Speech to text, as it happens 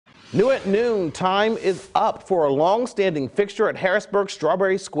New at noon, time is up for a long-standing fixture at Harrisburg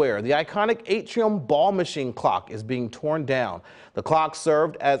Strawberry Square. The iconic atrium ball machine clock is being torn down. The clock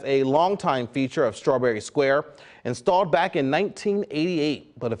served as a longtime feature of Strawberry Square, installed back in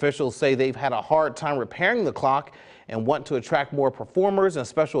 1988. But officials say they've had a hard time repairing the clock and want to attract more performers and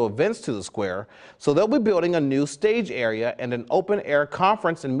special events to the square. So they'll be building a new stage area and an open-air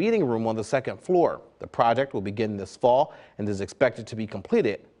conference and meeting room on the second floor. The project will begin this fall and is expected to be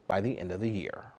completed by the end of the year.